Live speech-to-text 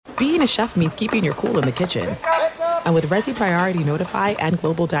being a chef means keeping your cool in the kitchen. And with Resi Priority Notify and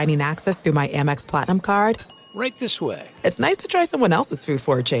Global Dining Access through my Amex Platinum card, right this way. It's nice to try someone else's food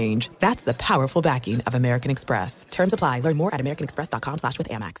for a change. That's the powerful backing of American Express. Terms apply. Learn more at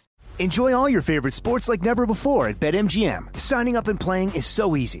americanexpress.com/withAmex. Enjoy all your favorite sports like never before at BetMGM. Signing up and playing is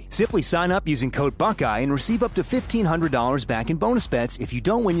so easy. Simply sign up using code Buckeye and receive up to $1,500 back in bonus bets if you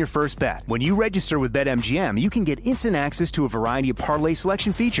don't win your first bet. When you register with BetMGM, you can get instant access to a variety of parlay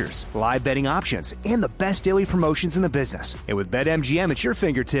selection features, live betting options, and the best daily promotions in the business. And with BetMGM at your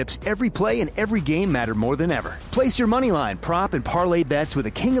fingertips, every play and every game matter more than ever. Place your moneyline, prop, and parlay bets with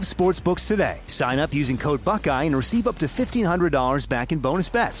the king of sportsbooks today. Sign up using code Buckeye and receive up to $1,500 back in bonus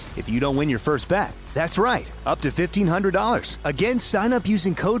bets if you don't win your first bet. That's right, up to $1,500. Again, sign up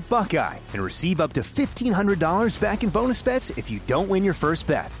using code Buckeye and receive up to $1,500 back in bonus bets if you don't win your first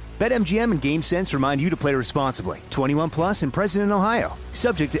bet. BetMGM and GameSense remind you to play responsibly. 21 plus and present in Ohio.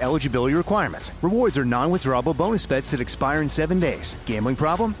 Subject to eligibility requirements. Rewards are non-withdrawable bonus bets that expire in 7 days. Gambling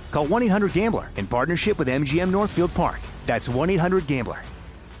problem? Call 1-800-GAMBLER in partnership with MGM Northfield Park. That's 1-800-GAMBLER.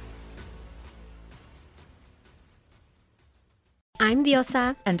 I'm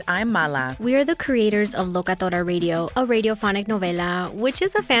Diosa. And I'm Mala. We are the creators of Locatora Radio, a radiophonic novela, which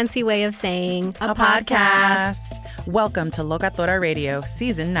is a fancy way of saying a podcast. Welcome to Locatora Radio,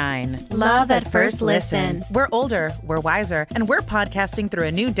 Season 9. Love at first listen. We're older, we're wiser, and we're podcasting through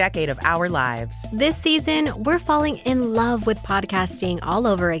a new decade of our lives. This season, we're falling in love with podcasting all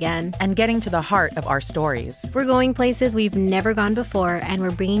over again. And getting to the heart of our stories. We're going places we've never gone before, and we're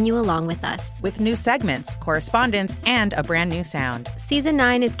bringing you along with us. With new segments, correspondence, and a brand new sound. Season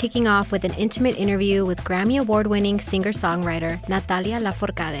 9 is kicking off with an intimate interview with Grammy Award-winning singer-songwriter Natalia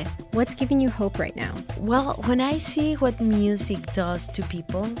Lafourcade. What's giving you hope right now? Well, when I see what music does to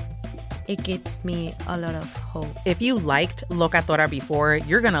people, it gives me a lot of hope. If you liked Locatora before,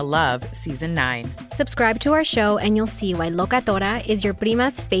 you're going to love Season 9. Subscribe to our show and you'll see why Locatora is your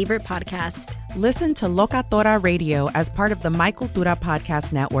prima's favorite podcast. Listen to Locatora Radio as part of the My Cultura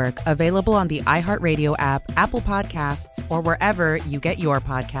Podcast Network, available on the iHeartRadio app, Apple Podcasts, or wherever you get your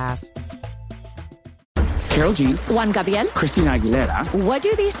podcasts. Karol G, Juan Gabriel, Christina Aguilera. What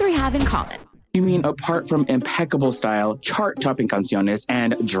do these three have in common? You mean apart from impeccable style, chart-topping canciones,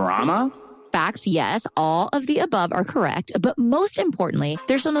 and drama? Facts, yes, all of the above are correct. But most importantly,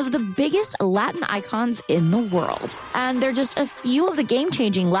 they're some of the biggest Latin icons in the world. And they're just a few of the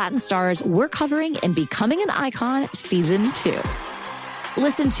game-changing Latin stars we're covering in Becoming an Icon Season 2.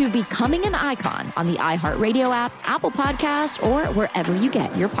 Listen to Becoming an Icon on the iHeartRadio app, Apple Podcasts, or wherever you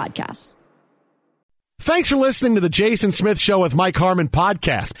get your podcasts. Thanks for listening to the Jason Smith Show with Mike Harmon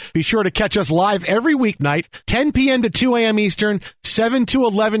podcast. Be sure to catch us live every weeknight, 10 p.m. to 2 a.m. Eastern, 7 to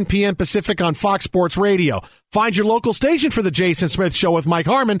 11 p.m. Pacific on Fox Sports Radio. Find your local station for the Jason Smith Show with Mike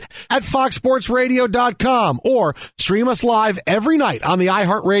Harmon at foxsportsradio.com or stream us live every night on the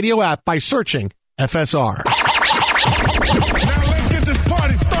iHeartRadio app by searching FSR. Now let's get this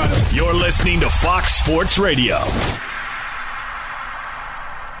party started. You're listening to Fox Sports Radio.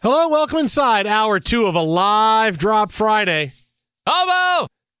 Hello, welcome inside Hour 2 of a live drop Friday. Homo!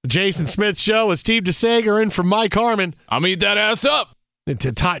 The Jason Smith Show with Steve DeSager in for Mike Harmon. I'm eat that ass up. It's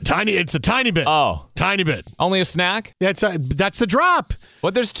a tiny bit. Oh. Tiny bit. Only a snack? That's the drop.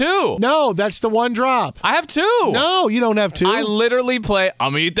 But there's two. No, that's the one drop. I have two. No, you don't have two. I literally play,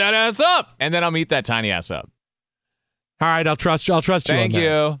 I'm eat that ass up, and then I'm eat that tiny ass up. All right, I'll trust you on that. Thank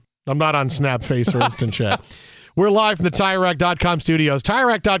you. I'm not on Snapface or Instant Chat. We're live from the TireRack.com studios.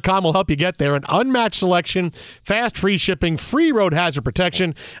 TireRack.com will help you get there. An unmatched selection, fast free shipping, free road hazard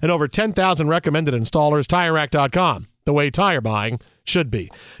protection, and over 10,000 recommended installers. TireRack.com, the way tire buying should be.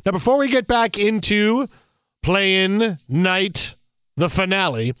 Now, before we get back into play-in night, the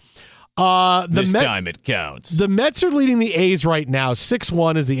finale, this time it counts. The Mets are leading the A's right now,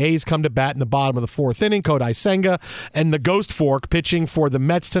 6-1 as the A's come to bat in the bottom of the fourth inning. Kodai Senga and the Ghost Fork pitching for the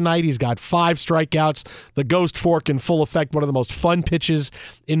Mets tonight. He's got 5 strikeouts. The Ghost Fork in full effect, one of the most fun pitches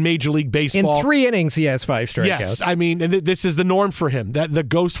in Major League Baseball. In 3 innings, he has 5 strikeouts. Yes, I mean, and this is the norm for him. That the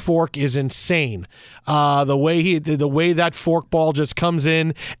Ghost Fork is insane. The way that fork ball just comes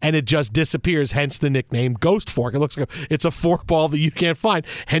in and it just disappears. Hence the nickname Ghost Fork. It looks like it's a fork ball that you can't find.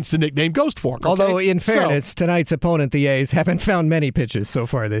 Hence the nickname Ghost Fork. Okay? Although, in fairness, tonight's opponent, the A's, haven't found many pitches so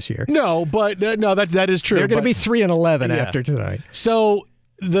far this year. No, but that is true. They're going to be 3-11 after tonight. So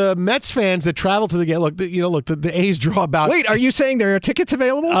the Mets fans that travel to the game, the A's draw about. Wait, are you saying there are tickets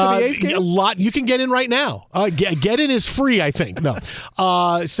available for the A's game? A lot. You can get in right now. Get in is free, I think. No.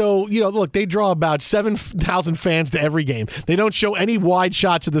 They draw about 7,000 fans to every game. They don't show any wide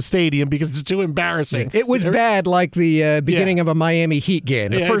shots of the stadium because it's too embarrassing. It was bad, like the beginning of a Miami Heat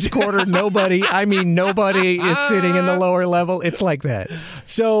game. The first quarter, nobody is sitting in the lower level. It's like that.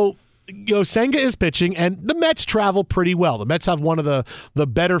 So, Senga is pitching, and the Mets travel pretty well. The Mets have one of the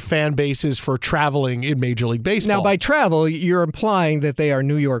better fan bases for traveling in Major League Baseball. Now, by travel, you're implying that they are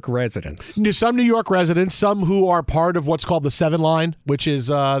New York residents. Some New York residents, some who are part of what's called the Seven Line, which is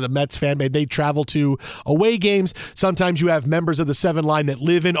the Mets fan base. They travel to away games. Sometimes you have members of the Seven Line that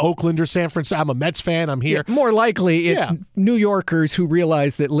live in Oakland or San Francisco. I'm a Mets fan. I'm here. Yeah, more likely, it's New Yorkers who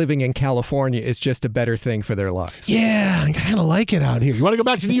realize that living in California is just a better thing for their lives. Yeah, I kind of like it out here. You want to go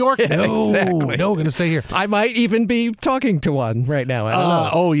back to New York? No, exactly. No, going to stay here. I might even be talking to one right now. I don't know.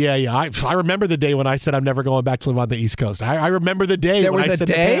 Oh, yeah. I remember the day when I said I'm never going back to live on the East Coast. I remember the day there when was I said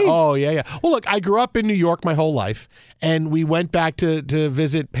a day? Oh, yeah. Well, look, I grew up in New York my whole life, and we went back to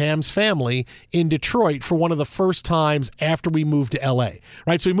visit Pam's family in Detroit for one of the first times after we moved to L.A.,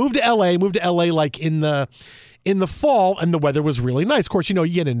 right? So we moved to L.A. like in the fall, and the weather was really nice. Of course, you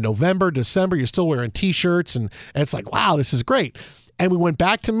get in November, December, you're still wearing T-shirts, and it's like, wow, this is great. And we went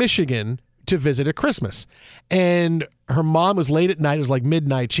back to Michigan to visit at Christmas. And her mom was late at night. It was like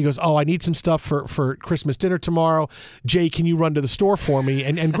midnight. She goes, oh, I need some stuff for Christmas dinner tomorrow. Jay, can you run to the store for me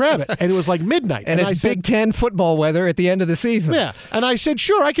and grab it? And it was like midnight. And it's Big Ten football weather at the end of the season. Yeah. And I said,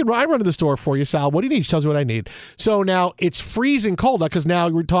 sure, I run to the store for you, Sal. What do you need? She tells me what I need. So now it's freezing cold because now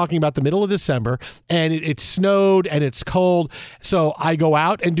we're talking about the middle of December, and it snowed and it's cold. So I go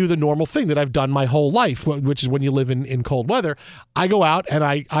out and do the normal thing that I've done my whole life, which is when you live in cold weather. I go out and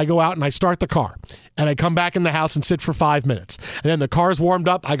I start the car. And I come back in the house and sit for 5 minutes. And then the car's warmed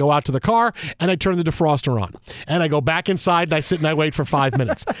up. I go out to the car and I turn the defroster on. And I go back inside and I sit and I wait for 5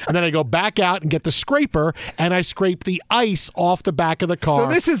 minutes. And then I go back out and get the scraper and I scrape the ice off the back of the car. So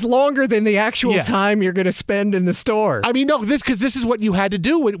this is longer than the actual time you're going to spend in the store. I mean, no, because this is what you had to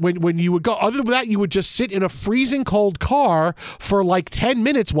do when you would go. Other than that, you would just sit in a freezing cold car for like 10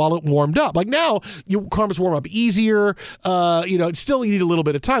 minutes while it warmed up. Like now, your car must warm up easier. Still you need a little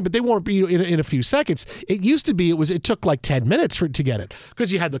bit of time, but they warm up in a few seconds. It used to be it took like 10 minutes to get it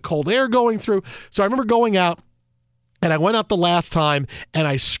because you had the cold air going through. So I remember going out, and I went out the last time and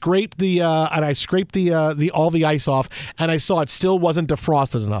I scraped all the ice off, and I saw it still wasn't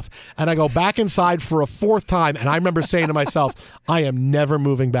defrosted enough. And I go back inside for a fourth time, and I remember saying to myself, I am never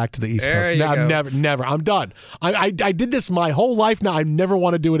moving back to the East Coast. No, never. I'm done. I did this my whole life now. I never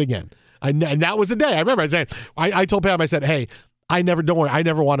want to do it again. And that was the day. I remember I told Pam, I said, hey, don't worry, I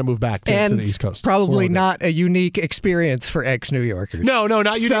never want to move back to the East Coast. Probably not a unique experience for ex-New Yorkers. No,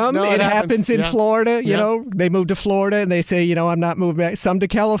 not unique. It happens in Florida. You know, they move to Florida and they say, I'm not moving back. Some to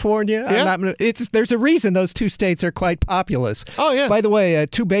California. There's a reason those two states are quite populous. Oh, yeah. By the way,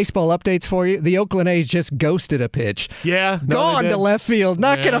 2 baseball updates for you. The Oakland A's just ghosted a pitch. Yeah. Gone to left field.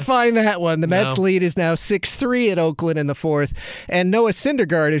 Not going to find that one. The Mets lead is now 6-3 at Oakland in the 4th. And Noah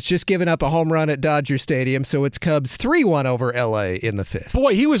Syndergaard has just given up a home run at Dodger Stadium, so it's Cubs 3-1 over L.A. in the 5th.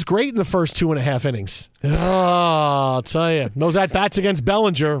 Boy, he was great in the first 2.5 innings. Oh, I'll tell you. Those at-bats against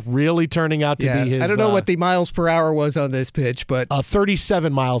Bellinger really turning out to be his... I don't know what the miles per hour was on this pitch, but...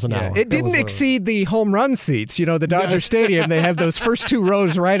 37 miles an hour. It didn't exceed the home run seats. The Dodger Stadium, they have those first 2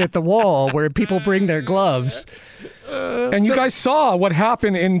 rows right at the wall where people bring their gloves. And you guys saw what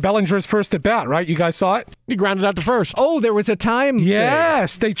happened in Bellinger's first at bat, right? You guys saw it? He grounded out to first. Oh, there was a time.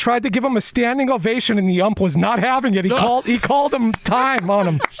 Yes, they tried to give him a standing ovation, and the ump was not having it. He called him time on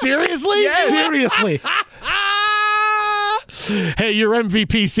him. Seriously? Yes. Seriously. Hey, your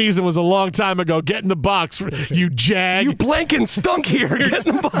MVP season was a long time ago. Get in the box, you jag. You blanking stunk here. Get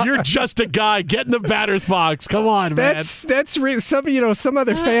in the box. You're just a guy. Get in the batter's box. Come on, man. Some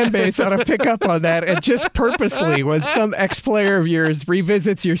other fan base ought to pick up on that and just purposely, when some ex-player of yours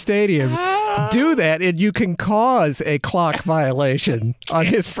revisits your stadium, do that, and you can cause a clock violation on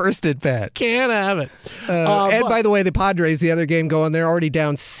his first at bat. Can't have it. By the way, the Padres, the other game going, they're already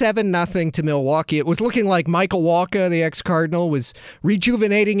down 7-0 to Milwaukee. It was looking like Michael Wacha, the ex-Cardinal, was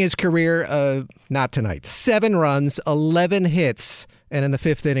rejuvenating his career. Not tonight. 7 runs, 11 hits. And in the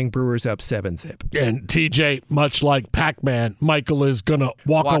 5th inning, Brewers up 7-zip. And TJ, much like Pac-Man, Michael is going to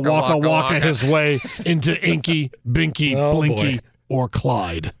waka his way into Inky, Binky, Blinky, or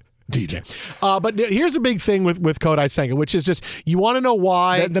Clyde. DJ. But here's a big thing with Kodai Senga, which is just, you want to know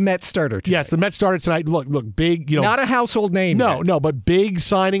why. The Mets starter tonight. Yes, the Mets starter tonight. Look, big, Not a household name yet. No, but big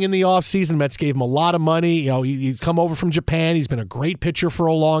signing in the offseason. Mets gave him a lot of money. He's come over from Japan. He's been a great pitcher for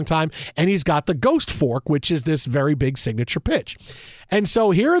a long time. And he's got the ghost fork, which is this very big signature pitch. And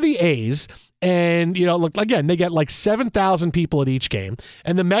so here are the A's. And, look, again, they get like 7,000 people at each game.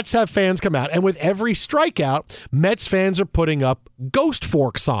 And the Mets have fans come out. And with every strikeout, Mets fans are putting up ghost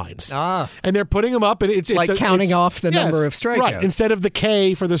fork signs. And they're putting them up. And it's counting off the number of strikeouts. Right. Instead of the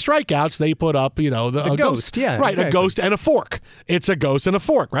K for the strikeouts, they put up, a ghost. Yeah, right. Exactly. A ghost and a fork. It's a ghost and a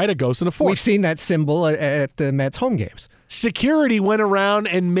fork, right? A ghost and a fork. We've seen that symbol at the Mets home games. Security went around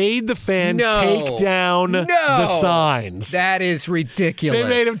and made the fans take down the signs. That is ridiculous. They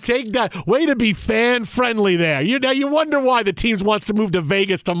made them take down. Way to be fan-friendly there. You wonder why the team wants to move to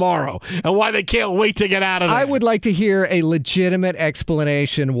Vegas tomorrow and why they can't wait to get out of there. I would like to hear a legitimate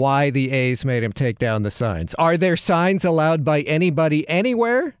explanation why the A's made him take down the signs. Are there signs allowed by anybody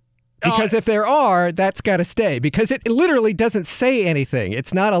anywhere? Because if there are, that's got to stay. Because it literally doesn't say anything.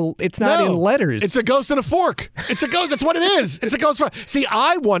 It's not in letters. It's a ghost and a fork. It's a ghost. That's what it is. It's a ghost fork.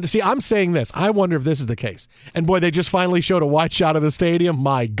 I'm saying this. I wonder if this is the case. And boy, they just finally showed a wide shot of the stadium.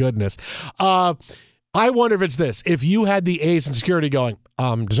 My goodness. I wonder if it's this. If you had the A's and security going,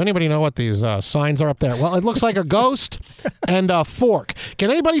 does anybody know what these signs are up there? Well, it looks like a ghost and a fork.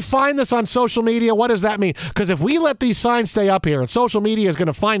 Can anybody find this on social media? What does that mean? Because if we let these signs stay up here and social media is going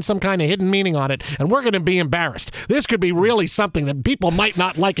to find some kind of hidden meaning on it and we're going to be embarrassed. This could be really something that people might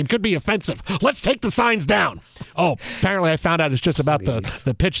not like. It could be offensive. Let's take the signs down. Oh, apparently I found out it's just about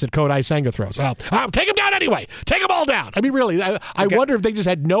the pitch that Kodai Senga throws. Take them down anyway. Take them all down. I mean, really, I wonder if they just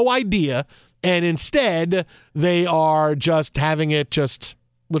had no idea. And instead, they are just having it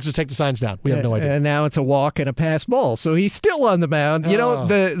let's just take the signs down. We have no idea. And now it's a walk and a pass ball. So he's still on the mound.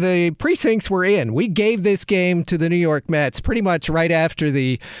 The precincts were in. We gave this game to the New York Mets pretty much right after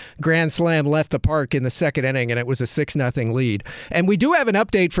the Grand Slam left the park in the second inning, and it was a 6-0 lead. And we do have an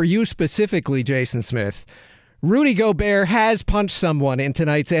update for you specifically, Jason Smith. Rudy Gobert has punched someone in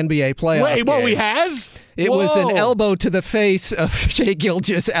tonight's NBA playoff game. Wait, he has? It was an elbow to the face of Shai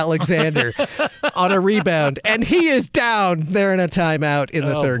Gilgeous-Alexander on a rebound, and he is down there in a timeout in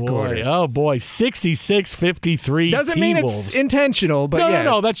the third quarter. Oh, boy. 66-53 Doesn't mean it's intentional, but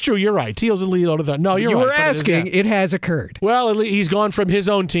No, that's true. You're right. T-Wolves lead on the No, you're right. You were asking. It has occurred. Well, he's gone from his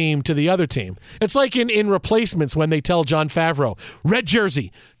own team to the other team. It's like in Replacements when they tell Jon Favreau, red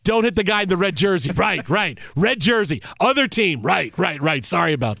jersey. Don't hit the guy in the red jersey. Right. Red jersey. Other team. Right.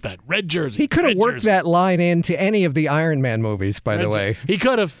 Sorry about that. Red jersey. He could have worked that line into any of the Iron Man movies, by the way. He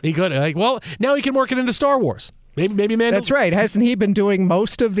could have. Well, now he can work it into Star Wars. Maybe Mandalorian. That's right. Hasn't he been doing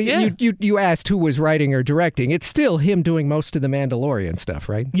most of the... Yeah. You asked who was writing or directing. It's still him doing most of the Mandalorian stuff,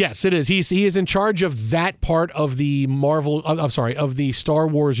 right? Yes, it is. He is in charge of that part of the of the Star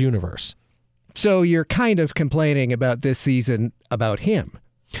Wars universe. So you're kind of complaining about this season about him.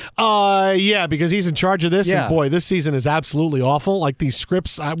 Yeah, because he's in charge of this. Yeah. And boy, this season is absolutely awful. Like these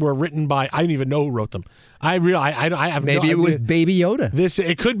scripts were written by, I didn't even know who wrote them. I have maybe it was Baby Yoda.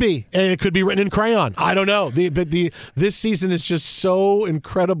 It could be, and it could be written in crayon. I don't know. This season is just so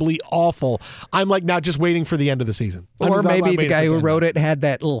incredibly awful. I'm like now just waiting for the end of the season. Or maybe the guy who wrote it had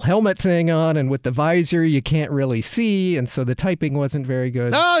that little helmet thing on, and with the visor you can't really see, and so the typing wasn't very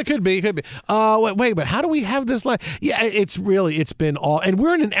good. Oh, it could be. Wait, but how do we have this line? Yeah, it's been all, and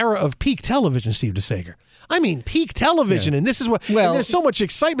we're in an era of peak television, Steve DeSager. I mean, peak television, and this is what. Well, and there's so much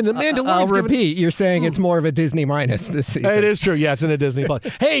excitement. The Mandalorian. I'll repeat. You're saying it's more of a Disney minus this season. It is true, yes, in a Disney Plus.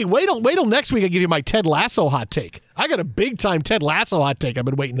 Hey, wait till next week. I give you my Ted Lasso hot take. I got a big time Ted Lasso hot take. I've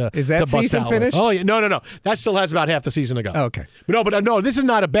been waiting to Is that to bust season out finished? With. Oh yeah, no. That still has about half the season to go. Okay, but no, this is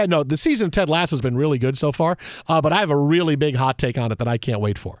not a bad. No, the season of Ted Lasso has been really good so far. But I have a really big hot take on it that I can't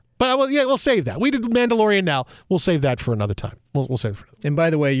wait for. But we'll save that. We did Mandalorian now. We'll save that for another time. We'll save it for another time. And by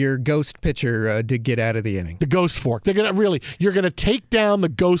the way, your ghost pitcher did get out of the inning. The ghost fork. You're gonna take down the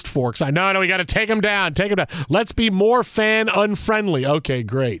ghost forks. No, we got to take them down. Take them down. Let's be more fan unfriendly. Okay,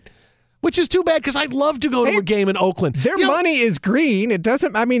 great. Which is too bad because I'd love to go to a game in Oakland. Their money is green. It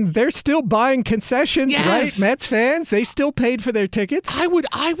doesn't. I mean, they're still buying concessions, right? Mets fans, they still paid for their tickets. I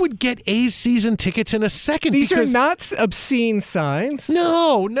would get A's season tickets in a second. These are not obscene signs.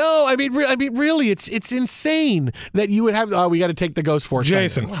 No. I mean, really, it's insane that you would have. We got to take the ghost fork.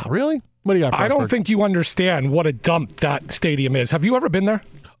 Jason, wow, really? What do you got? I don't think you understand what a dump that stadium is. Have you ever been there?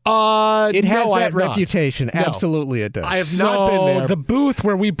 It has no, that reputation. No. Absolutely, it does. I have not been there. The booth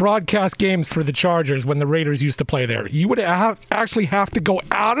where we broadcast games for the Chargers when the Raiders used to play there, you would actually have to go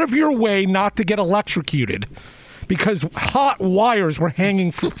out of your way not to get electrocuted because hot wires were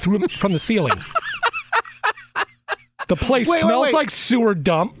hanging through from the ceiling. The place smells like sewer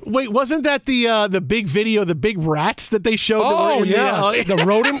dump. Wait, wasn't that the big video, the big rats that they showed?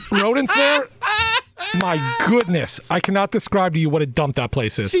 The rodents there? My goodness. I cannot describe to you what a dump that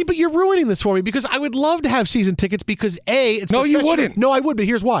place is. See, but you're ruining this for me because I would love to have season tickets because A, it's No, you wouldn't. No, I would, but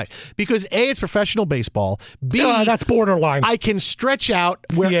here's why. Because A, it's professional baseball. B, that's borderline. I can stretch out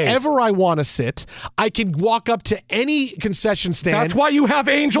wherever I want to sit. I can walk up to any concession stand. That's why you have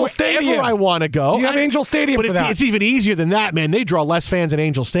Angel Stadium. Wherever I want to go. You have Angel Stadium but for that. It's even easier than that, man. They draw less fans in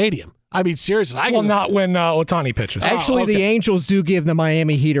Angel Stadium. I mean, seriously. Not when Ohtani pitches. Actually, the Angels do give the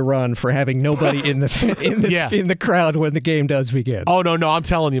Miami Heat a run for having nobody in the crowd when the game does begin. Oh, no, I'm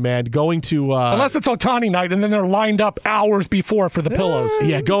telling you, man. Going to... Unless it's Ohtani night, and then they're lined up hours before for the pillows.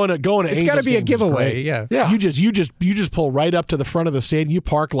 Yeah, going to It's got to be a giveaway, yeah. You just pull right up to the front of the stadium. You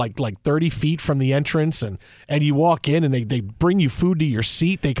park like 30 feet from the entrance, and you walk in, and they bring you food to your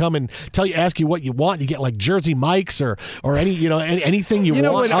seat. They come and ask you what you want. You get like Jersey Mike's or anything you want. You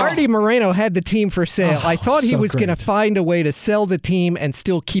know, when Artie Moreno had the team for sale, I thought he was going to find a way to sell the team and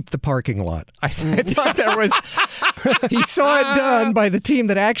still keep the parking lot. I thought there was... He saw it done by the team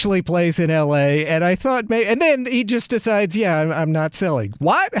that actually plays in L.A., and I thought and then he just decides, I'm not selling.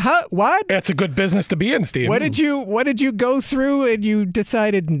 What? What? That's a good business to be in, Steve. What did you go through and you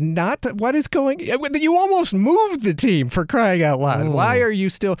decided not to? What is going... You almost moved the team, for crying out loud. Why are you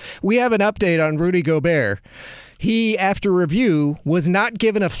still... We have an update on Rudy Gobert. He, after review, was not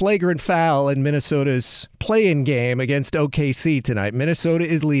given a flagrant foul in Minnesota's play-in game against OKC tonight. Minnesota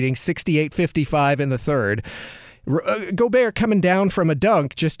is leading 68-55 in the third. Gobert, coming down from a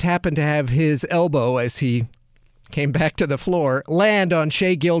dunk, just happened to have his elbow, as he came back to the floor, land on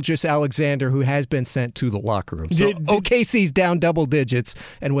Shai Gilgeous-Alexander, who has been sent to the locker room. So OKC's down double digits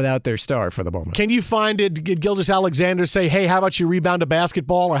and without their star for the moment. Can you did Gilgeous-Alexander say, hey, how about you rebound a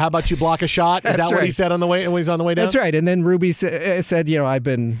basketball or how about you block a shot? Is that what he said when he's on the way down? That's right. And then Ruby said, I've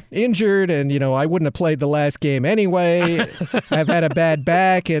been injured and, I wouldn't have played the last game anyway. I've had a bad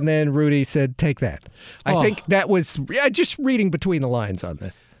back. And then Rudy said, take that. I think that was just reading between the lines on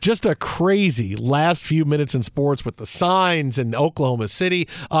this. Just a crazy last few minutes in sports with the signs in Oklahoma City.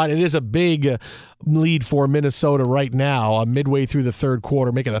 It is a big lead for Minnesota right now, midway through the third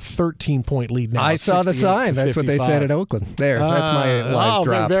quarter, making a 13-point lead now. I saw the sign. That's what they said at Oakland. There, that's my live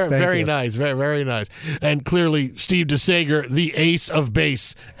drop. Very nice, very nice. And clearly, Steve DeSager, the ace of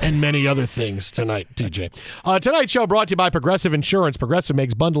base, and many other things tonight, TJ. Tonight's show brought to you by Progressive Insurance. Progressive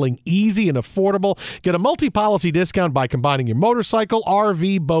makes bundling easy and affordable. Get a multi-policy discount by combining your motorcycle,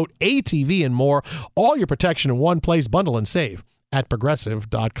 RV, boat, ATV, and more. All your protection in one place. Bundle and save at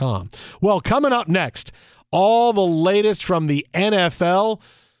Progressive.com. Well, coming up next, all the latest from the NFL.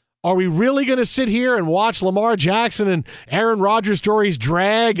 Are we really going to sit here and watch Lamar Jackson and Aaron Rodgers stories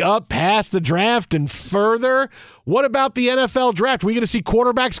drag up past the draft and further? What about the NFL draft? Are we going to see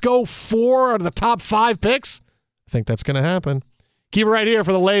quarterbacks go 4 out of the top 5 picks? I think that's going to happen. Keep it right here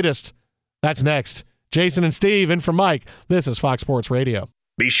for the latest. That's next. Jason and Steve in for Mike. This is Fox Sports Radio.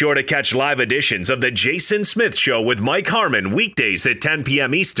 Be sure to catch live editions of The Jason Smith Show with Mike Harmon weekdays at 10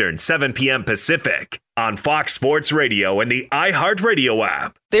 p.m. Eastern, 7 p.m. Pacific on Fox Sports Radio and the iHeartRadio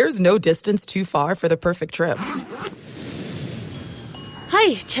app. There's no distance too far for the perfect trip.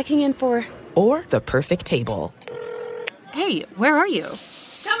 Hi, checking in for... Or the perfect table. Hey, where are you?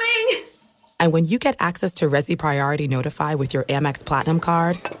 Coming! And when you get access to Resi Priority Notify with your Amex Platinum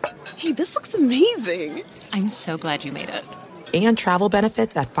card... Hey, this looks amazing. I'm so glad you made it. And travel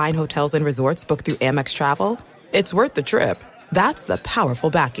benefits at fine hotels and resorts booked through Amex Travel, it's worth the trip. That's the powerful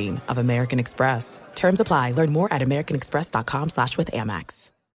backing of American Express. Terms apply. Learn more at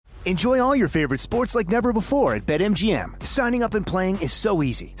americanexpress.com/withAmex. Enjoy all your favorite sports like never before at BetMGM. Signing up and playing is so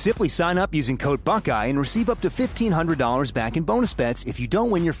easy. Simply sign up using code Buckeye and receive up to $1,500 back in bonus bets if you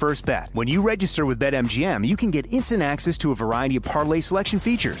don't win your first bet. When you register with BetMGM, you can get instant access to a variety of parlay selection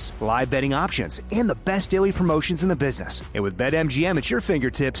features, live betting options, and the best daily promotions in the business. And with BetMGM at your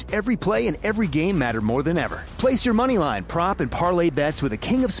fingertips, every play and every game matter more than ever. Place your moneyline, prop, and parlay bets with the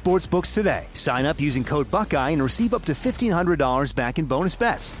king of sportsbooks today. Sign up using code Buckeye and receive up to $1,500 back in bonus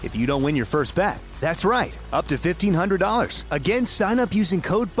bets if you don't win your first bet. That's right, up to $1,500. Again, sign up using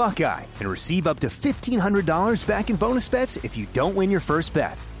code Buckeye and receive up to $1,500 back in bonus bets if you don't win your first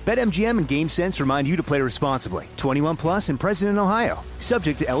bet. BetMGM and GameSense remind you to play responsibly. 21 plus and present in Ohio.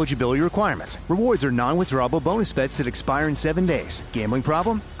 Subject to eligibility requirements. Rewards are non-withdrawable bonus bets that expire in 7 days. Gambling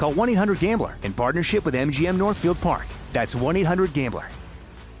problem? Call 1-800-GAMBLER in partnership with MGM Northfield Park. That's 1-800-GAMBLER.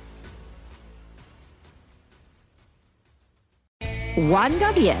 Juan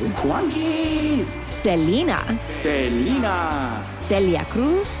Gabriel, Juanquis, Selena, Selena, Celia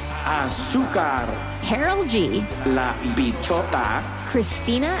Cruz, Azúcar, Karol G, La Bichota,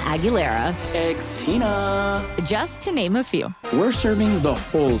 Christina Aguilera, Xtina. Just to name a few. We're serving the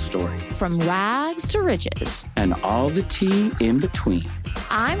whole story. From rags to riches. And all the tea in between.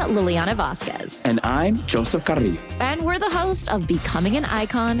 I'm Liliana Vasquez. And I'm Joseph Carrillo. And we're the host of Becoming an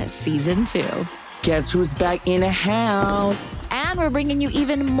Icon Season 2. Guess who's back in the house? And we're bringing you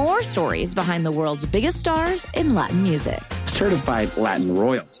even more stories behind the world's biggest stars in Latin music. Certified Latin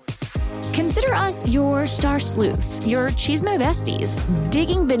royalty. Consider us your star sleuths, your chisme besties,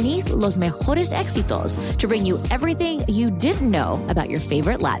 digging beneath los mejores éxitos to bring you everything you didn't know about your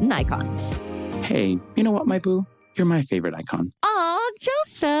favorite Latin icons. Hey, you know what, my boo? You're my favorite icon. Aw,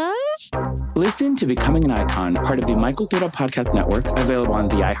 Joseph. Listen to Becoming an Icon, part of the My Cultura Podcast Network, available on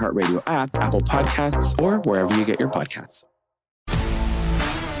the iHeartRadio app, Apple Podcasts, or wherever you get your podcasts.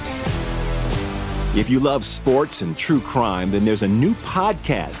 If you love sports and true crime, then there's a new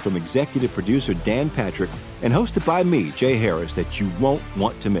podcast from executive producer Dan Patrick and hosted by me, Jay Harris, that you won't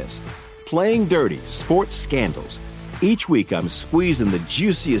want to miss. Playing Dirty: Sports Scandals. Each week, I'm squeezing the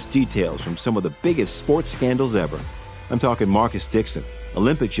juiciest details from some of the biggest sports scandals ever. I'm talking Marcus Dixon,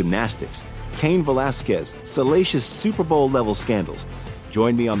 Olympic gymnastics, Cain Velasquez, salacious Super Bowl-level scandals.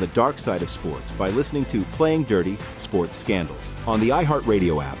 Join me on the dark side of sports by listening to Playing Dirty: Sports Scandals on the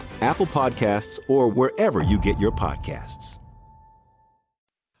iHeartRadio app, Apple Podcasts, or wherever you get your podcasts.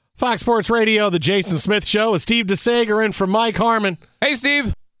 Fox Sports Radio, The Jason Smith Show, with Steve DeSager in for Mike Harmon. Hey,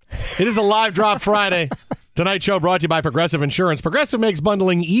 Steve. It is a live drop Friday. Tonight's show brought to you by Progressive Insurance. Progressive makes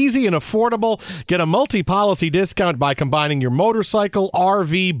bundling easy and affordable. Get a multi-policy discount by combining your motorcycle,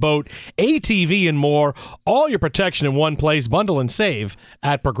 RV, boat, ATV, and more. All your protection in one place. Bundle and save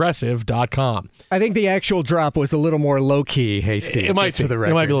at Progressive.com. I think the actual drop was a little more low-key, hey, Steve. It might be. For the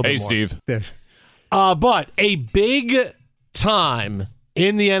It might be a little hey, bit more. Steve. But a big time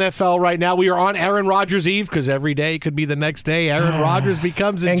in the NFL right now. We are on Aaron Rodgers Eve because every day could be the next day. Aaron Rodgers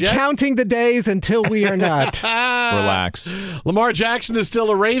becomes a and Jet. Counting the days until we are not. Relax. Lamar Jackson is still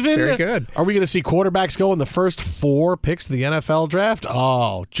a Raven. Very good. Are we going to see quarterbacks go in the first 4 picks of the NFL draft?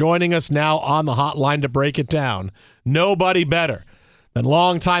 Oh, joining us now on the hotline to break it down. Nobody better than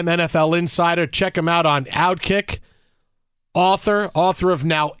longtime NFL insider. Check him out on Outkick. Author of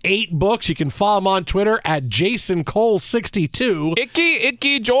now 8 books. You can follow him on Twitter at JasonCole62.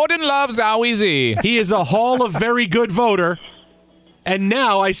 Icky, Jordan loves Howie Z. He is a Hall of Very Good voter. And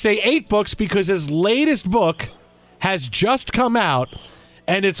now I say 8 books because his latest book has just come out,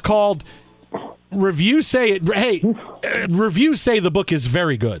 and it's called Reviews Say It. Hey, reviews say the book is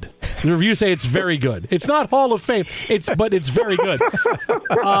very good. The reviews say it's very good. It's not Hall of Fame, but it's very good.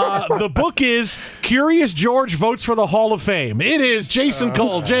 The book is Curious George Votes for the Hall of Fame. It is Jason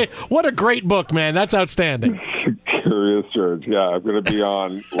Cole. Jay, what a great book, man. That's outstanding. Curious George. Yeah, I'm going to be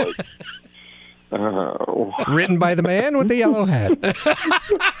on, like... Written by the man with the yellow hat.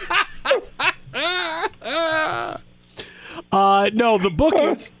 No, the book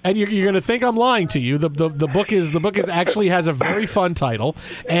is, and you're going to think I'm lying to you. The book is actually has a very fun title,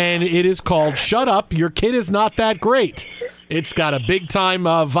 and it is called "Shut Up, Your Kid Is Not That Great." It's got a big time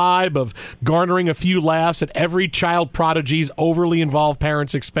vibe of garnering a few laughs at every child prodigy's overly involved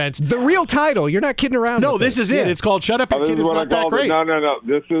parents' expense. The real title. You're not kidding around. No, with this is it. It's called "Shut Up, Your Kid Is Not That Great." No.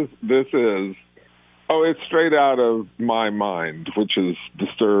 This is. Oh, it's straight out of my mind, which is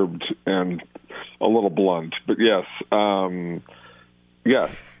disturbed and a little blunt. But yes,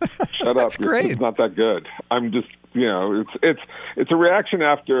 shut up. Great. It's not that good. I'm just, it's a reaction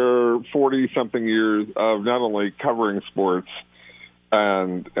after 40-something years of not only covering sports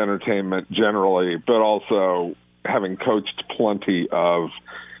and entertainment generally, but also having coached plenty of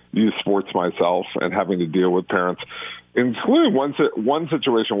youth sports myself and having to deal with parents, including one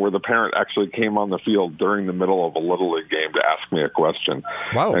situation where the parent actually came on the field during the middle of a Little League game to ask me a question.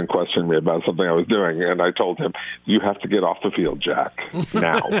 Wow. And question me about something I was doing. And I told him, you have to get off the field, Jack,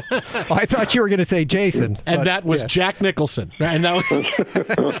 now. I thought you were going to say Jason. And that was Jack Nicholson. And that was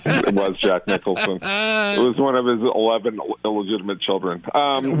It was Jack Nicholson. It was one of his 11 illegitimate children.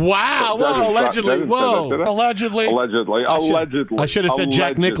 Wow. Whoa, allegedly. Allegedly. Allegedly. I should have said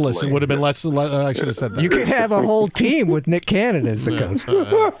Jack Nicklaus. It would have been less. I should have said that. You could have a whole team with Nick Cannon as the coach.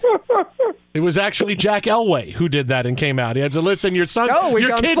 It was actually Jack Elway who did that and came out. He had to listen. Your son, we've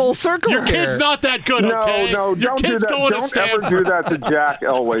your gone kid's full circle Your kid's here. not that good. Okay, No, your don't do kid's that. going to Don't Stanford. ever do that to Jack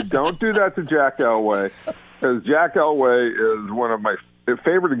Elway. Don't do that to Jack Elway, because Jack Elway is one of my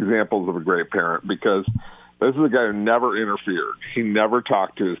favorite examples of a great parent, because This is a guy who never interfered. He never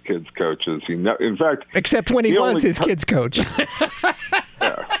talked to his kids' coaches. In fact, except when he was his kids' coach.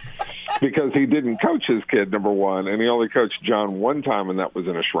 Yeah. Because he didn't coach his kid, number one, and he only coached John one time, and that was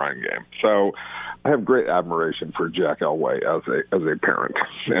in a Shrine game. So I have great admiration for Jack Elway as a parent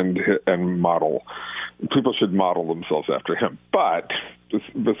and model. People should model themselves after him. But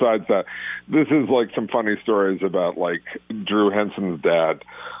besides that, this is like some funny stories about like Drew Henson's dad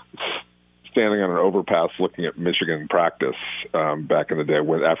standing on an overpass looking at Michigan practice back in the day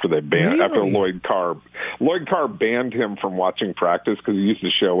after Lloyd Carr banned him from watching practice because he used to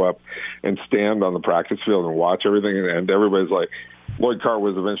show up and stand on the practice field and watch everything, and everybody's like, Lloyd Carr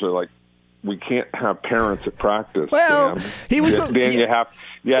was eventually like, we can't have parents at practice. Well, Dan. He was Dan.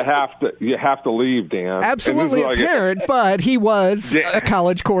 You have to leave, Dan. Absolutely a parent, but he was a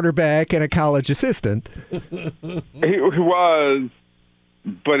college quarterback and a college assistant. He was.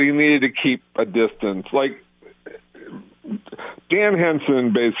 But he needed to keep a distance. Like, Dan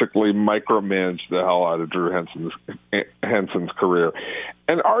Henson basically micromanaged the hell out of Drew Henson's career,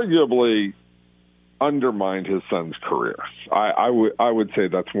 and arguably undermined his son's career. I would say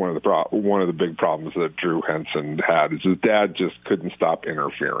that's one of the big problems that Drew Henson had is his dad just couldn't stop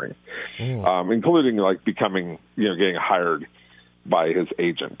interfering, including like becoming getting hired by his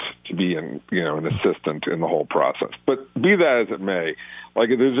agent to be an assistant in the whole process. But be that as it may, like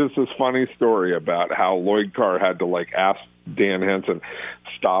there's just this funny story about how Lloyd Carr had to like ask Dan Henson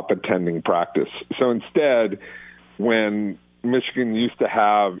stop attending practice. So instead, when Michigan used to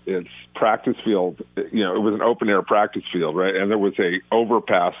have its practice field, it was an open air practice field, right? And there was a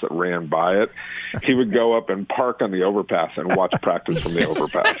overpass that ran by it. He would go up and park on the overpass and watch practice from the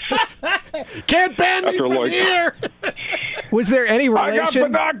overpass. Can't ban me from here. Was there any relation? I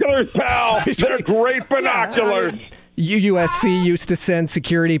got binoculars, pal. They're great binoculars. USC used to send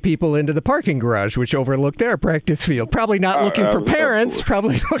security people into the parking garage, which overlooked their practice field. Probably not looking for parents,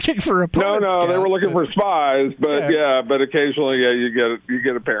 absolutely. probably looking for opponents. No, they were looking for spies, but but occasionally, you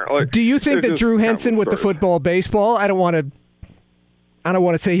get a parent. Like, do you think that Drew Henson with the football, baseball? I don't want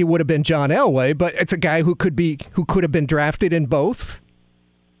to say he would have been John Elway, but it's a guy who could have been drafted in both.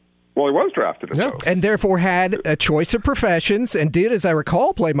 Well, he was drafted in both, and therefore had a choice of professions, and did, as I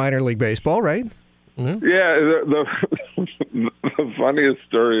recall, play minor league baseball, right? Mm-hmm. Yeah, the funniest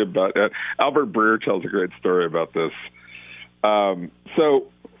story about Albert Breer tells a great story about this. So,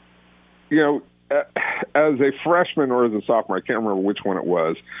 as a freshman or as a sophomore, I can't remember which one it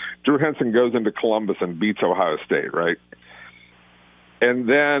was, Drew Henson goes into Columbus and beats Ohio State, right? And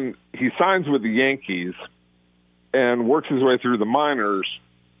then he signs with the Yankees and works his way through the minors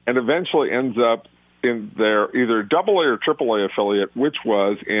and eventually ends up in their either AA or AAA affiliate, which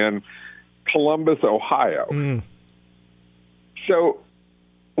was in Columbus, Ohio. So,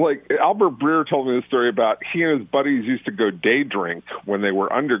 like, Albert Breer told me this story about he and his buddies used to go day drink when they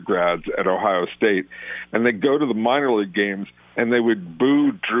were undergrads at Ohio State, and they'd go to the minor league games, and they would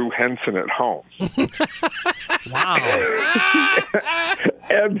boo Drew Henson at home. Wow.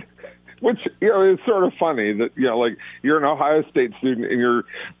 And which, is sort of funny that, like you're an Ohio State student and you're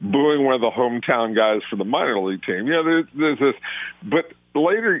booing one of the hometown guys for the minor league team. There's this, but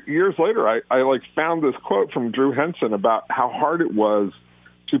years later, I like found this quote from Drew Henson about how hard it was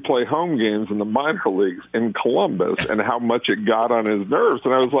to play home games in the minor leagues in Columbus and how much it got on his nerves.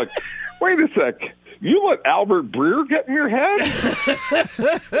 And I was like, wait a sec. You let Albert Breer get in your head?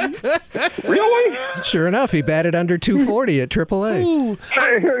 Really? Sure enough, he batted under 240 at AAA.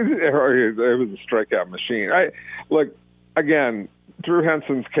 It was a strikeout machine. Look, again, Drew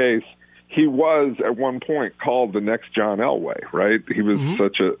Henson's case, he was at one point called the next John Elway, right? He was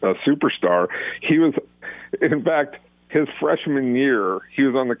such a superstar. He was, in fact, his freshman year, he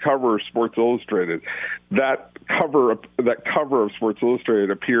was on the cover of Sports Illustrated. That cover of Sports Illustrated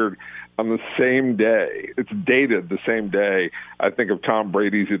appeared on the same day. It's dated the same day, I think, of Tom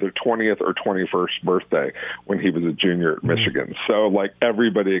Brady's either 20th or 21st birthday when he was a junior at Michigan. So, like,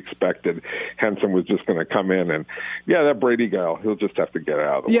 everybody expected Henson was just going to come in and, that Brady guy, he'll just have to get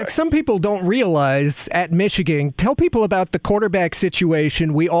out of the way. Yeah, some people don't realize at Michigan, tell people about the quarterback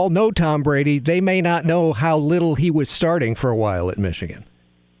situation. We all know Tom Brady. They may not know how little he was starting for a while at Michigan.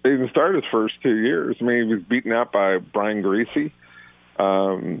 He didn't start his first 2 years. I mean, he was beaten out by Brian Griese.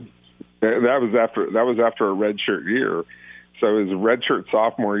 That was after a redshirt year. So his redshirt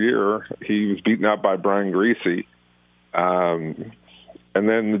sophomore year, he was beaten out by Brian Griese. And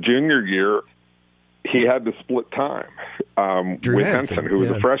then the junior year, he had to split time with Henson, who was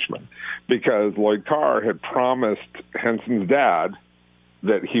a freshman, because Lloyd Carr had promised Henson's dad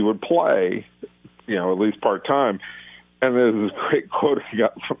that he would play, at least part-time. And there's this great quote I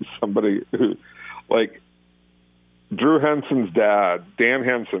got from somebody who, like, Drew Henson's dad, Dan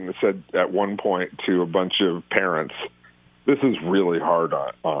Henson, said at one point to a bunch of parents, "This is really hard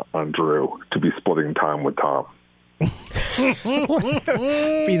on Drew to be splitting time with Tom." Be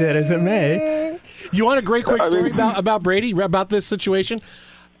that as it may. You want a great quick story about Brady, about this situation?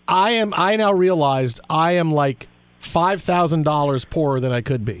 I now realized I am like $5,000 poorer than I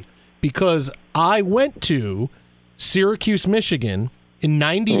could be, because I went to Syracuse, Michigan in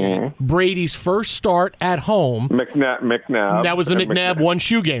 '98, Brady's first start at home. McNabb. That was the McNabb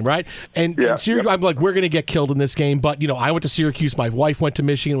one-shoe game, right? And Syracuse, I'm like, we're going to get killed in this game. But, I went to Syracuse. My wife went to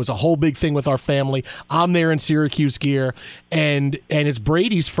Michigan. It was a whole big thing with our family. I'm there in Syracuse gear. And it's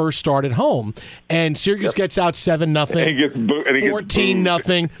Brady's first start at home. And Syracuse gets out 7-0,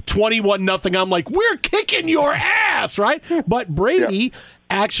 14-0, 21-0. I'm like, we're kicking your ass, right? But Brady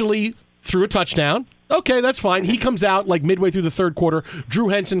actually threw a touchdown. Okay, that's fine. He comes out like midway through the third quarter. Drew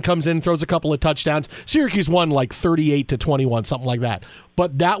Henson comes in, throws a couple of touchdowns. Syracuse won like 38-21, something like that.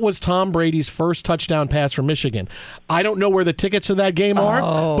 But that was Tom Brady's first touchdown pass from Michigan. I don't know where the tickets to that game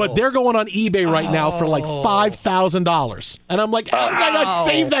are, but they're going on eBay right now for like $5,000. And I'm like, how did I not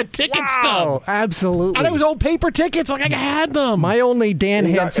save that ticket stub? Absolutely. And it was old paper tickets. Like, I had them. My only Dan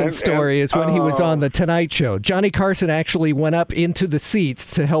Henson story is when he was on The Tonight Show. Johnny Carson actually went up into the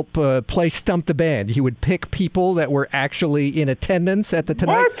seats to help play Stump the Band. He would pick people that were actually in attendance at the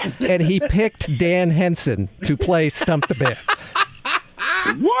Tonight, and he picked Dan Henson to play Stump the Band.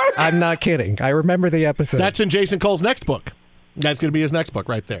 What? I'm not kidding. I remember the episode. That's in Jason Cole's next book. That's going to be his next book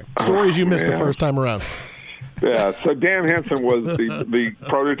right there. Stories you missed the first time around. Yeah, so Dan Henson was the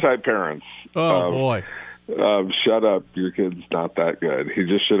prototype parents. Boy. Shut up, your kid's not that good. He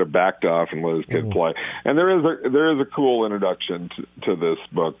just should have backed off and let his kid play. And there is a cool introduction to this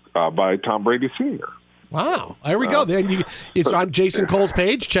book by Tom Brady Sr. Wow. There we go. It's on Jason Cole's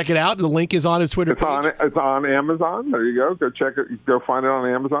page. Check it out. The link is on his Twitter page. It's on Amazon. There you go. Go check it. Go find it on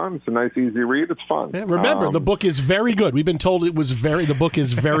Amazon. It's a nice, easy read. It's fun. Yeah, remember, the book is very good. We've been told the book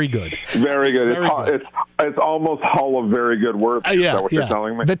is very good. Very good. It's almost Hall of Very Good Words. Is that what you're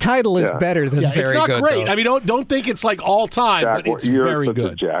telling me? The title is better than very good. It's not great. Though. I mean, don't think it's like all time, but it's very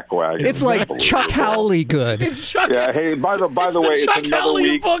good. Jackwagon. It's like Chuck Howley good. It's Chuck. Yeah. Hey, by the way, it's Chuck another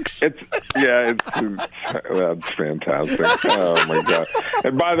Howley week. Books. That's fantastic. Oh my god!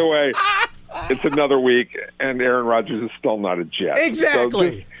 And by the way, it's another week, and Aaron Rodgers is still not a Jet.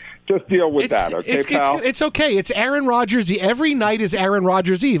 Exactly. So just deal with that, okay, pal? It's okay. It's Aaron Rodgers. Every night is Aaron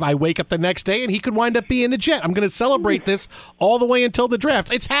Rodgers Eve. I wake up the next day, and he could wind up being a Jet. I'm going to celebrate this all the way until the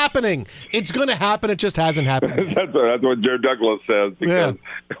draft. It's happening. It's going to happen. It just hasn't happened. That's what Joe Douglas says, because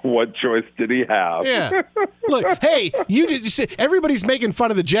what choice did he have? Yeah. Look, hey, everybody's making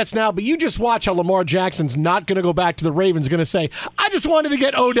fun of the Jets now, but you just watch how Lamar Jackson's not going to go back to the Ravens, going to say, I just wanted to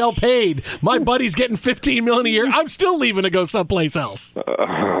get Odell paid. My buddy's getting $15 million a year. I'm still leaving to go someplace else.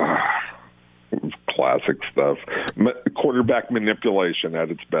 Classic stuff. Quarterback manipulation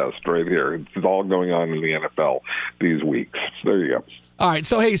at its best right here. It's all going on in the NFL these weeks. There you go. All right,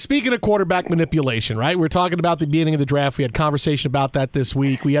 so, hey, speaking of quarterback manipulation, right, we're talking about the beginning of the draft. We had conversation about that this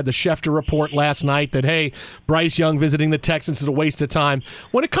week. We had the Schefter report last night that, hey, Bryce Young visiting the Texans is a waste of time.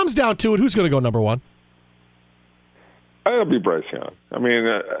 When it comes down to it, who's going to go number one? It'll be Bryce Young. I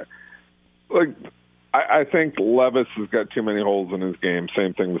mean, I think Levis has got too many holes in his game.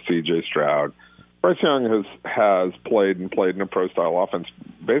 Same thing with C.J. Stroud. Bryce Young has played in a pro-style offense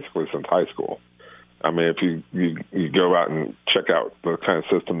basically since high school. I mean, if you go out and check out the kind of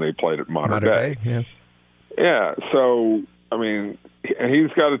system they played at Modern Day. Yeah. So, I mean, he's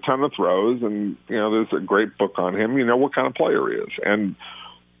got a ton of throws, and, there's a great book on him. You know what kind of player he is. And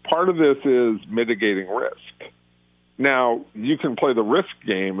part of this is mitigating risk. Now, you can play the risk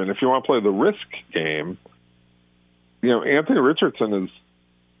game, and if you want to play the risk game, Anthony Richardson is,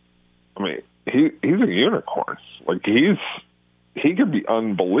 I mean, he's a unicorn. Like, he could be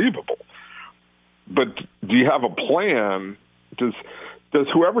unbelievable. But do you have a plan? Does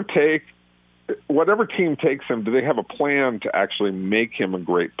whatever team takes him, do they have a plan to actually make him a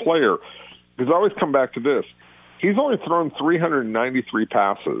great player? Because I always come back to this. He's only thrown 393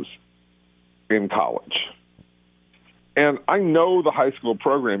 passes in college. And I know the high school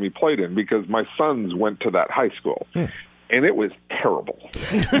program he played in because my sons went to that high school. And it was terrible.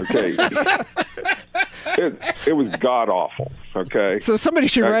 Okay. It was god-awful. Okay. So somebody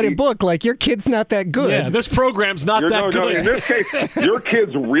should write a book like, your kid's not that good. Yeah, this program's not that good. No, in this case, your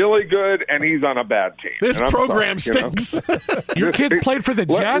kid's really good, and he's on a bad team. This program stinks. Your kid played for the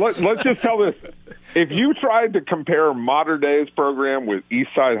Jets? Let's just tell this. If you tried to compare modern day's program with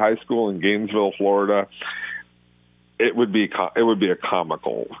Eastside High School in Gainesville, Florida, it would be a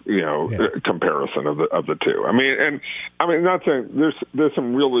comical, comparison of the two. I mean, not saying there's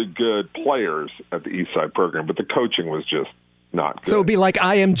some really good players at the East Side program, but the coaching was just not good. So it'd be like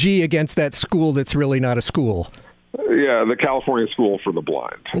IMG against that school that's really not a school. Yeah, the California School for the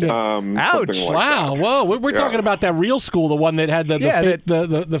Blind. Ouch! Like wow! That. Whoa! We're talking about that real school, the one that had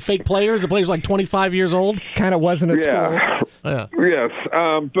the fake players. The players like 25 years old. Kind of wasn't a school. Yeah. Yes,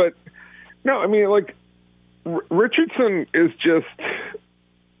 but no, I mean, like Richardson is just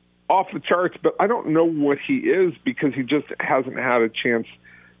off the charts, but I don't know what he is because he just hasn't had a chance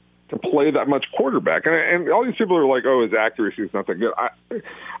to play that much quarterback. And all these people are like, "Oh, his accuracy is not that good."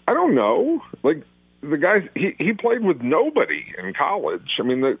 I don't know, like. The guys, he played with nobody in college. I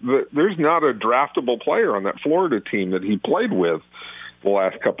mean, there's not a draftable player on that Florida team that he played with the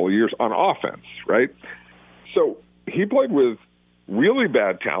last couple of years on offense, right? So he played with really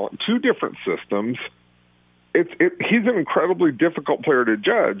bad talent, two different systems. He's an incredibly difficult player to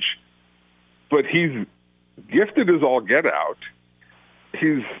judge, but he's gifted as all get out.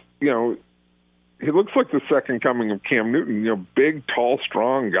 He's, he looks like the second coming of Cam Newton, big, tall,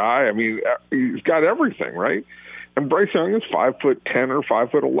 strong guy. I mean, he's got everything, right? And Bryce Young is 5'10" or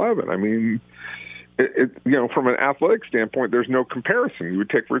 5'11". I mean, from an athletic standpoint, there's no comparison. You would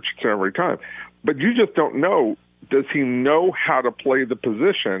take Richardson every time. But you just don't know, does he know how to play the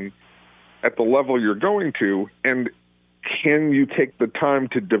position at the level you're going to? And can you take the time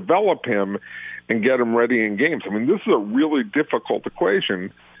to develop him and get him ready in games? I mean, this is a really difficult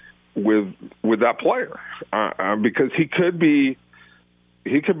equation with that player because he could be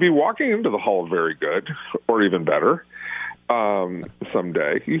walking into the Hall of Very Good or even better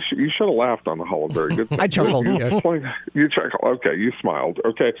someday. You should have laughed on the Hall of Very Good. I chuckled. Yes. You chuckled. Okay, you smiled.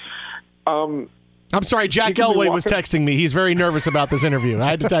 Okay. I'm sorry, Jack Elway was texting me. He's very nervous about this interview. I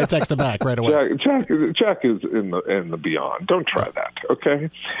had to text him back right away. Jack is in the beyond. Don't try that. Okay.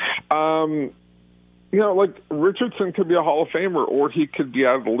 Like Richardson could be a Hall of Famer or he could be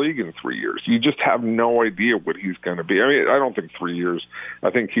out of the league in 3 years. You just have no idea what he's going to be. I mean, I don't think 3 years. I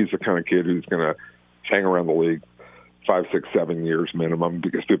think he's the kind of kid who's going to hang around the league 5, 6, 7 years minimum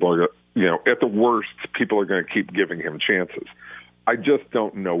because people are, at the worst, people are going to keep giving him chances. I just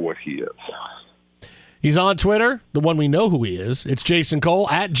don't know what he is. He's on Twitter, the one we know who he is. It's Jason Cole,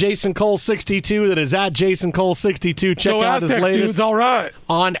 at Jason Cole62. That is at Jason Cole62. Check out his latest all right.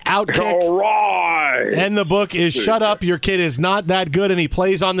 on Outkick. All right. And the book is Shut Up, Your Kid Is Not That Good, and he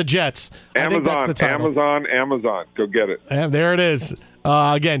plays on the Jets. I think that's the title. Amazon. Go get it. And there it is.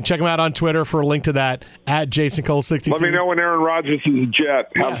 Again, check him out on Twitter for a link to that, at Jason Cole62. Let me know when Aaron Rodgers is a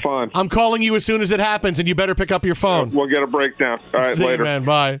Jet. Have fun. I'm calling you as soon as it happens, and you better pick up your phone. We'll get a breakdown. All right, See later. you, man.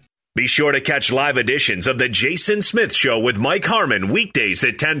 Bye. Be sure to catch live editions of The Jason Smith Show with Mike Harmon weekdays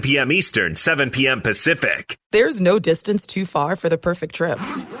at 10 p.m. Eastern, 7 p.m. Pacific. There's no distance too far for the perfect trip.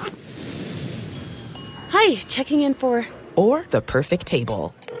 Hi, checking in for... Or the perfect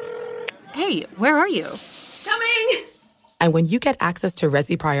table. Hey, where are you? Coming! And when you get access to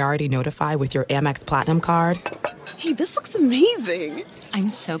Resi Priority Notify with your Amex Platinum card... Hey, this looks amazing. I'm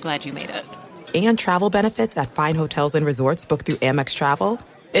so glad you made it. And travel benefits at fine hotels and resorts booked through Amex Travel...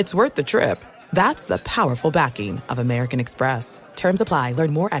 It's worth the trip. That's the powerful backing of American Express. Terms apply.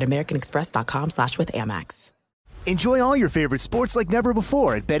 Learn more at americanexpress.com/withAmex. Enjoy all your favorite sports like never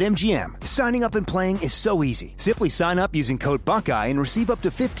before at BetMGM. Signing up and playing is so easy. Simply sign up using code Buckeye and receive up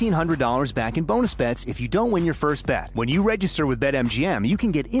to $1,500 back in bonus bets if you don't win your first bet. When you register with BetMGM, you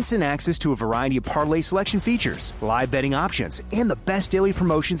can get instant access to a variety of parlay selection features, live betting options, and the best daily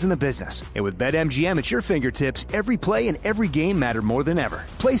promotions in the business. And with BetMGM at your fingertips, every play and every game matter more than ever.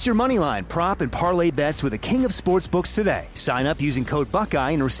 Place your moneyline, prop, and parlay bets with the king of sportsbooks today. Sign up using code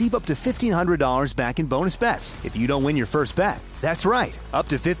Buckeye and receive up to $1,500 back in bonus bets if you don't win your first bet. That's right, up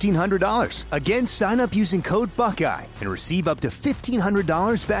to $1,500. Again, sign up using code Buckeye and receive up to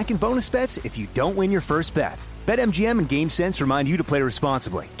 $1,500 back in bonus bets if you don't win your first bet. BetMGM and GameSense remind you to play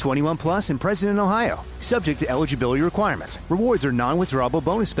responsibly. 21 plus and present in Ohio. Subject to eligibility requirements. Rewards are non-withdrawable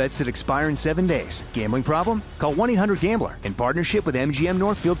bonus bets that expire in 7 days. Gambling problem? Call 1-800-GAMBLER in partnership with MGM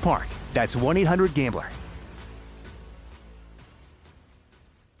Northfield Park. That's 1-800-GAMBLER.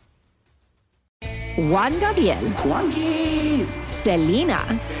 Juan Gabriel, Juanquis,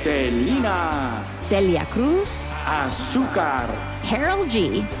 Selena, Selena, Celia Cruz, Azúcar, Karol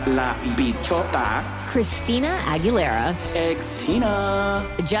G, La Bichota, Christina Aguilera, Ex-Tina.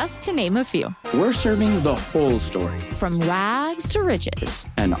 Just to name a few. We're serving the whole story. From rags to riches.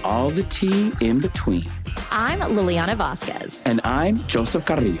 And all the tea in between. I'm Liliana Vasquez. And I'm Joseph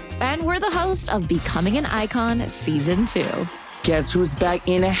Carrillo. And we're the host of Becoming an Icon Season 2. Guess who's back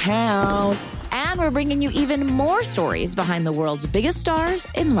in the house? And And we're bringing you even more stories behind the world's biggest stars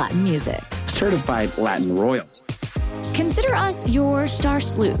in Latin music. Certified Latin royalty. Consider us your star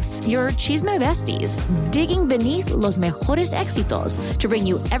sleuths, your chisme besties, digging beneath los mejores éxitos to bring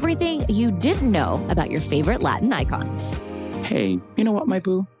you everything you didn't know about your favorite Latin icons. Hey, you know what, my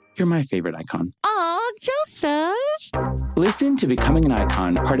boo? You're my favorite icon. Aw, Joseph. Listen to Becoming an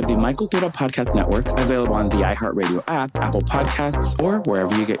Icon, part of the My Cultura Podcast Network, available on the iHeartRadio app, Apple Podcasts, or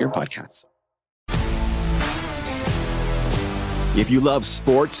wherever you get your podcasts. If you love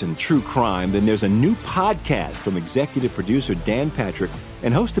sports and true crime, then there's a new podcast from executive producer Dan Patrick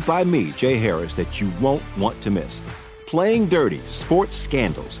and hosted by me, Jay Harris, that you won't want to miss. Playing Dirty: Sports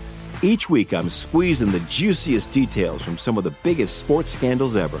Scandals. Each week, I'm squeezing the juiciest details from some of the biggest sports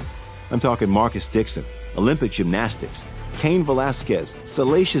scandals ever. I'm talking Marcus Dixon, Olympic gymnastics, Cain Velasquez,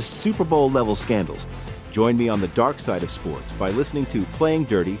 salacious Super Bowl-level scandals. Join me on the dark side of sports by listening to Playing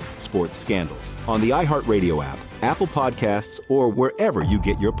Dirty: Sports Scandals on the iHeartRadio app, Apple Podcasts, or wherever you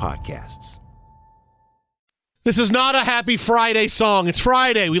get your podcasts. This is not a happy Friday song. It's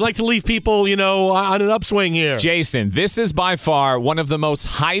Friday. We like to leave people, on an upswing here. Jason, this is by far one of the most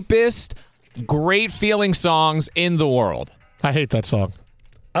hypest, great-feeling songs in the world. I hate that song.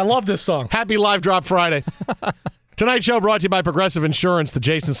 I love this song. Happy Live Drop Friday. Tonight's show brought to you by Progressive Insurance, the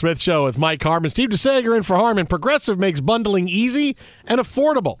Jason Smith Show with Mike Harmon. Steve DeSager in for Harmon. Progressive makes bundling easy and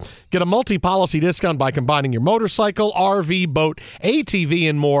affordable. Get a multi-policy discount by combining your motorcycle, RV, boat, ATV,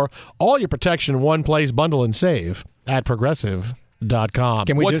 and more. All your protection in one place. Bundle and save at Progressive.com.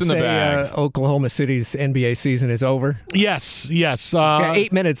 Can we What's just in the say bag? Oklahoma City's NBA season is over? Yes. Got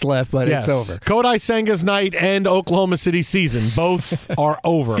 8 minutes left, but yes. it's over. Kodai Senga's night and Oklahoma City season both are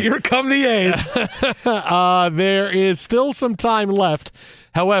over. Here come the A's. There is still some time left.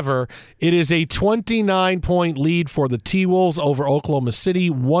 However, it is a 29-point lead for the T-Wolves over Oklahoma City,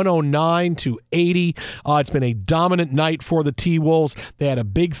 109-80. It's been a dominant night for the T-Wolves. They had a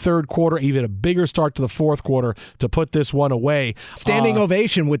big third quarter, even a bigger start to the fourth quarter to put this one away. Standing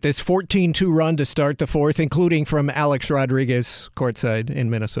ovation with this 14-2 run to start the fourth, including from Alex Rodriguez courtside in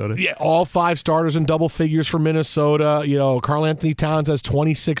Minnesota. Yeah, all 5 starters in double figures for Minnesota. Karl Anthony Towns has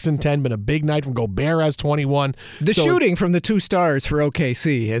 26 and 10. Been a big night from Gobert has 21. The shooting from the 2 stars for OKC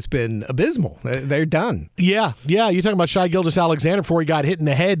has been abysmal. They're done. Yeah. You're talking about Shai Gilgeous-Alexander before he got hit in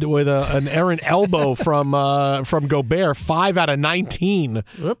the head with an errant elbow from Gobert. 5 out of 19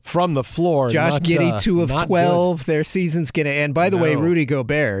 from the floor. Josh Giddey, 2 of 12. Good. Their season's going to end. By the way, Rudy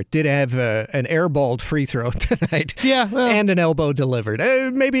Gobert did have an airballed free throw tonight. Yeah. And an elbow delivered.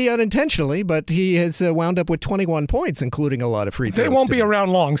 Maybe unintentionally, but he has wound up with 21 points, including a lot of free throws. They won't be around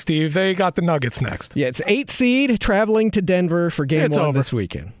long, Steve. They got the Nuggets next. Yeah, it's 8 seed traveling to Denver for game 1 this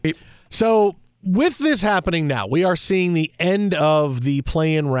weekend. So with this happening now, we are seeing the end of the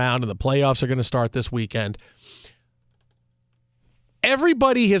play-in round, and the playoffs are going to start this weekend.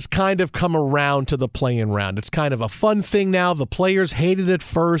 Everybody has kind of come around to the play-in round. It's kind of a fun thing now. The players hated it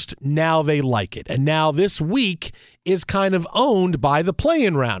first. Now they like it. And now this week is kind of owned by the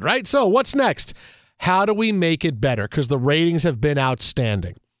play-in round, right? So what's next? How do we make it better? Because the ratings have been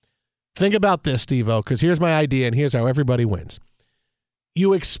outstanding. Think about this, Steve-O, because here's my idea, and here's how everybody wins.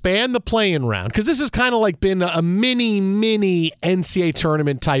 You expand the play-in round, because this has kind of like been a mini NCAA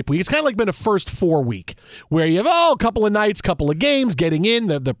tournament type week. It's kind of like been a first 4 week where you have a couple of nights, couple of games, getting in,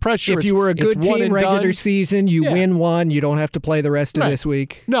 the pressure. If you were a good team regular season, you win one, you don't have to play the rest of this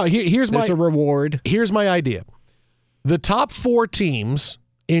week. No, here's a reward. Here's my idea. The top 4 teams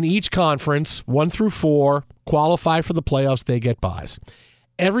in each conference, 1 through 4, qualify for the playoffs. They get buys.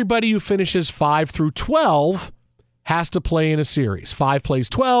 Everybody who finishes 5 through 12 has to play in a series. 5 plays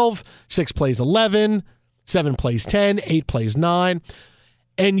 12, 6 plays 11, 7 plays 10, 8 plays 9.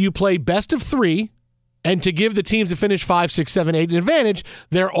 And you play best of 3. And to give the teams that finish 5, 6, 7, 8 an advantage,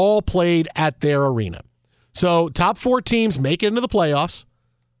 they're all played at their arena. So top 4 teams make it into the playoffs.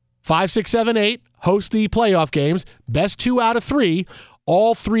 5, 6, 7, 8 host the playoff games. Best 2 out of 3.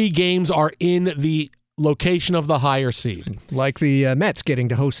 All 3 games are in the location of the higher seed. Like the Mets getting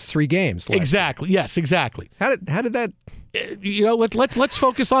to host 3 games. Exactly. Yes, exactly. How did that... Let's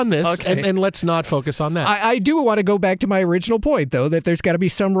focus on this okay. and let's not focus on that. I do want to go back to my original point, though, that there's got to be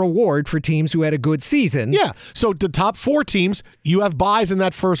some reward for teams who had a good season. Yeah. So the top 4 teams, you have buys in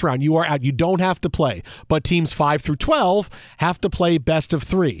that first round. You are out. You don't have to play. But teams 5 through 12 have to play best of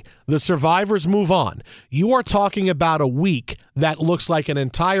 3. The survivors move on. You are talking about a week that looks like an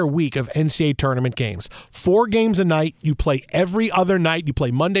entire week of NCAA tournament games. 4 games a night. You play every other night. You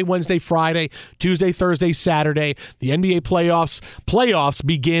play Monday, Wednesday, Friday, Tuesday, Thursday, Saturday. The NBA playoffs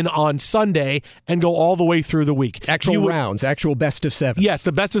begin on Sunday and go all the way through the week. Actual rounds, actual best of 7. Yes,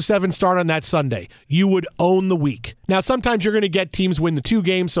 the best of 7 start on that Sunday. You would own the week. Now, sometimes you're going to get teams win the 2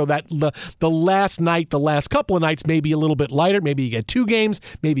 games, so that the last night, the last couple of nights may be a little bit lighter. Maybe you get 2 games.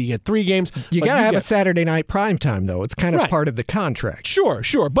 Maybe you get 3 games. You got to have a Saturday night prime time, though. It's kind of part of the contract.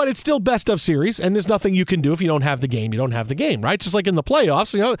 Sure. But it's still best of series, and there's nothing you can do if you don't have the game. You don't have the game, right? Just like in the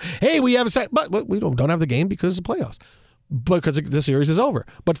playoffs, hey, we have but we don't have the game because of the playoffs, because the series is over.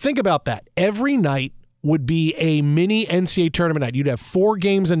 But think about that. Every night would be a mini NCAA tournament night. You'd have 4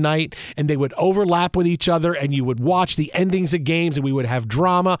 games a night, and they would overlap with each other, and you would watch the endings of games, and we would have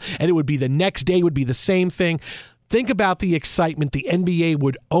drama, and it would be the next day would be the same thing. Think about the excitement. The NBA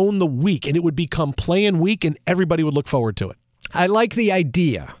would own the week, and it would become play-in week, and everybody would look forward to it. I like the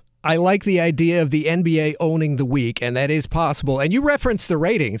idea. I like the idea of the NBA owning the week, and that is possible. And you referenced the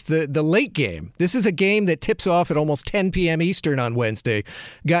ratings, the late game. This is a game that tips off at almost 10 p.m. Eastern on Wednesday.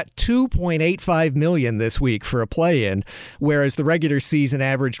 Got 2.85 million this week for a play-in, whereas the regular season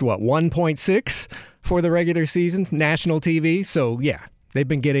averaged, 1.6 for the regular season, national TV. So, yeah. They've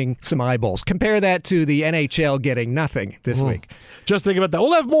been getting some eyeballs. Compare that to the NHL getting nothing this week. Just think about that.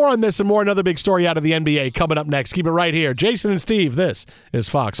 We'll have more on this and more. Another big story out of the NBA coming up next. Keep it right here. Jason and Steve, this is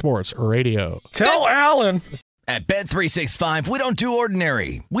Fox Sports Radio. Tell Alan. At Bet365, we don't do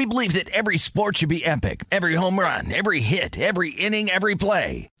ordinary. We believe that every sport should be epic. Every home run, every hit, every inning, every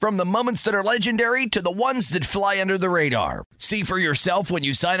play. From the moments that are legendary to the ones that fly under the radar. See for yourself when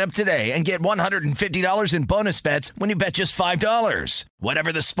you sign up today and get $150 in bonus bets when you bet just $5.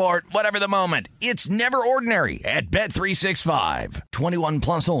 Whatever the sport, whatever the moment, it's never ordinary at Bet365. 21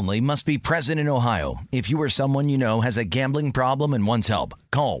 plus only. Must be present in Ohio. If you or someone you know has a gambling problem and wants help,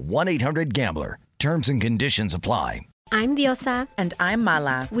 call 1-800-GAMBLER. Terms and conditions apply. I'm Diosa. And I'm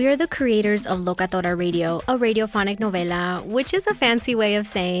Mala. We are the creators of Locatora Radio, a radiophonic novela, which is a fancy way of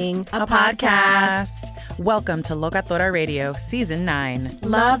saying a podcast. Welcome to Locatora Radio, Season 9.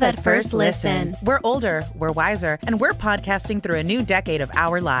 Love at first listen. We're older, we're wiser, and we're podcasting through a new decade of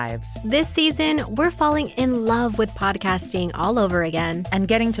our lives. This season, we're falling in love with podcasting all over again. And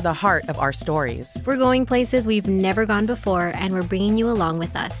getting to the heart of our stories. We're going places we've never gone before, and we're bringing you along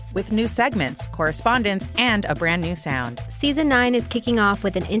with us. With new segments, correspondence, and a brand new sound. Season 9 is kicking off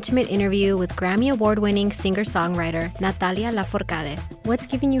with an intimate interview with Grammy Award-winning singer-songwriter Natalia Lafourcade. What's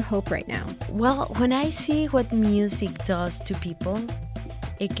giving you hope right now? Well, when I see what music does to people,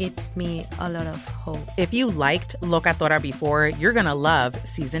 it gives me a lot of hope. If you liked Locatora before, you're going to love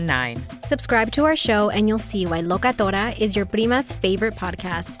Season 9. Subscribe to our show and you'll see why Locatora is your prima's favorite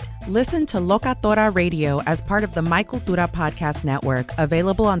podcast. Listen to Locatora Radio as part of the My Cultura Podcast Network,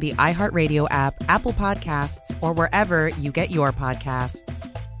 available on the iHeartRadio app, Apple Podcasts, or wherever you get your podcasts.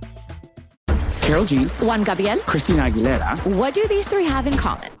 Karol G, Juan Gabriel, Christina Aguilera. What do these 3 have in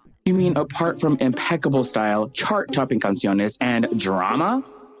common? You mean apart from impeccable style, chart-topping canciones, and drama?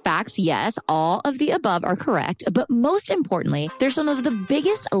 Facts, yes, all of the above are correct, but most importantly, they're some of the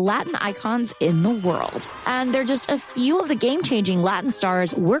biggest Latin icons in the world. And they're just a few of the game-changing Latin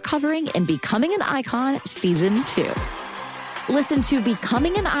stars we're covering in Becoming an Icon Season 2. Listen to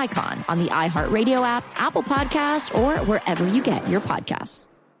Becoming an Icon on the iHeartRadio app, Apple Podcasts, or wherever you get your podcasts.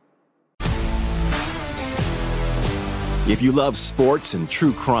 If you love sports and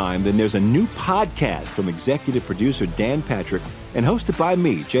true crime, then there's a new podcast from executive producer Dan Patrick and hosted by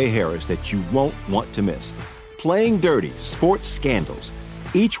me, Jay Harris, that you won't want to miss. Playing Dirty: Sports Scandals.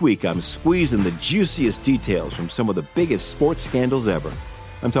 Each week, I'm squeezing the juiciest details from some of the biggest sports scandals ever.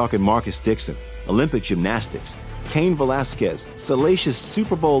 I'm talking Marcus Dixon, Olympic gymnastics, Cain Velasquez, salacious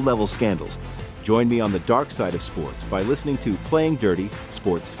Super Bowl-level scandals. Join me on the dark side of sports by listening to Playing Dirty: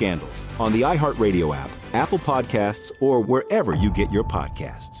 Sports Scandals on the iHeartRadio app, Apple Podcasts, or wherever you get your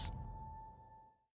podcasts.